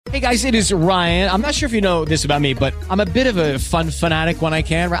Hey guys, it is Ryan. I'm not sure if you know this about me, but I'm a bit of a fun fanatic when I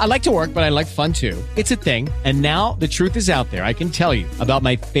can. I like to work, but I like fun too. It's a thing. And now the truth is out there. I can tell you about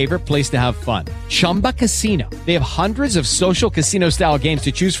my favorite place to have fun. Chumba Casino. They have hundreds of social casino style games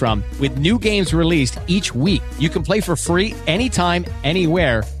to choose from with new games released each week. You can play for free anytime,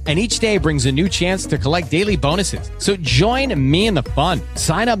 anywhere. And each day brings a new chance to collect daily bonuses. So join me in the fun.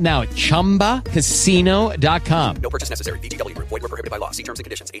 Sign up now at ChumbaCasino.com. No purchase necessary. VGW. Void where prohibited by law. See terms and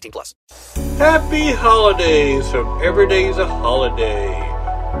conditions. 18 plus. Happy holidays from Every Day's a Holiday.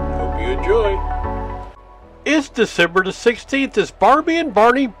 Hope you enjoy. It's December the 16th. It's Barbie and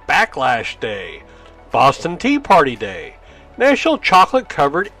Barney Backlash Day, Boston Tea Party Day, National Chocolate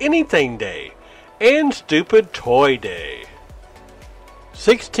Covered Anything Day, and Stupid Toy Day.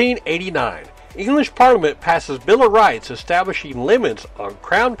 1689. English Parliament passes Bill of Rights establishing limits on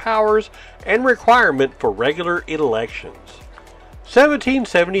Crown powers and requirement for regular elections.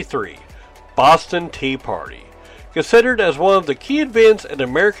 1773. Boston Tea Party. Considered as one of the key events in the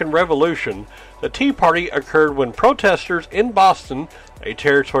American Revolution, the Tea Party occurred when protesters in Boston, a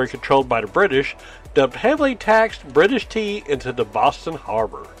territory controlled by the British, dumped heavily taxed British tea into the Boston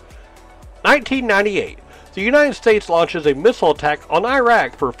Harbor. 1998. The United States launches a missile attack on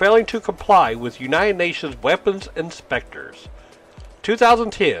Iraq for failing to comply with United Nations weapons inspectors.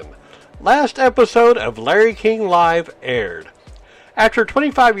 2010. Last episode of Larry King Live aired. After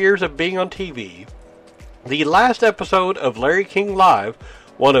 25 years of being on TV, the last episode of Larry King Live,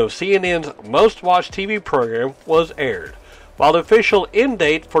 one of CNN's most watched TV program, was aired. While the official end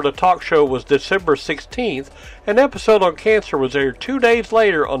date for the talk show was December 16th, an episode on cancer was aired 2 days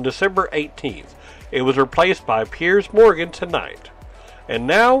later on December 18th. It was replaced by Piers Morgan tonight. And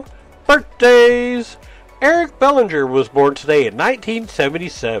now, birthdays! Eric Bellinger was born today in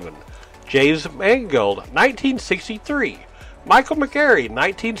 1977. James Mangold, 1963. Michael McGarry,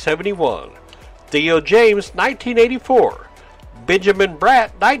 1971. Theo James, 1984. Benjamin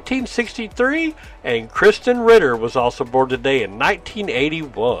Bratt, 1963. And Kristen Ritter was also born today in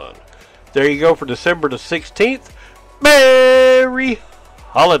 1981. There you go for December the 16th. Merry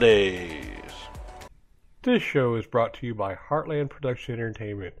Holidays! This show is brought to you by Heartland Production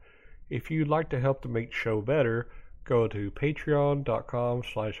Entertainment. If you'd like to help to make the show better, go to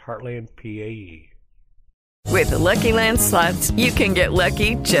patreon.com/heartlandpae. With the Lucky Land Slots, you can get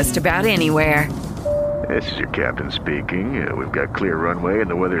lucky just about anywhere. This is your captain speaking. We've got clear runway and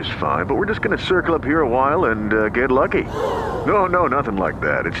the weather's fine, but we're just going to circle up here a while and get lucky. No, nothing like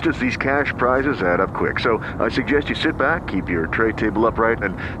that. It's just these cash prizes add up quick. So I suggest you sit back, keep your tray table upright,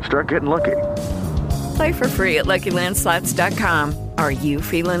 and start getting lucky. Play for free at LuckyLandSlots.com. Are you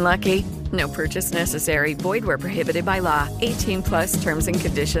feeling lucky? No purchase necessary. Void where prohibited by law. 18 plus terms and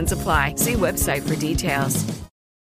conditions apply. See website for details.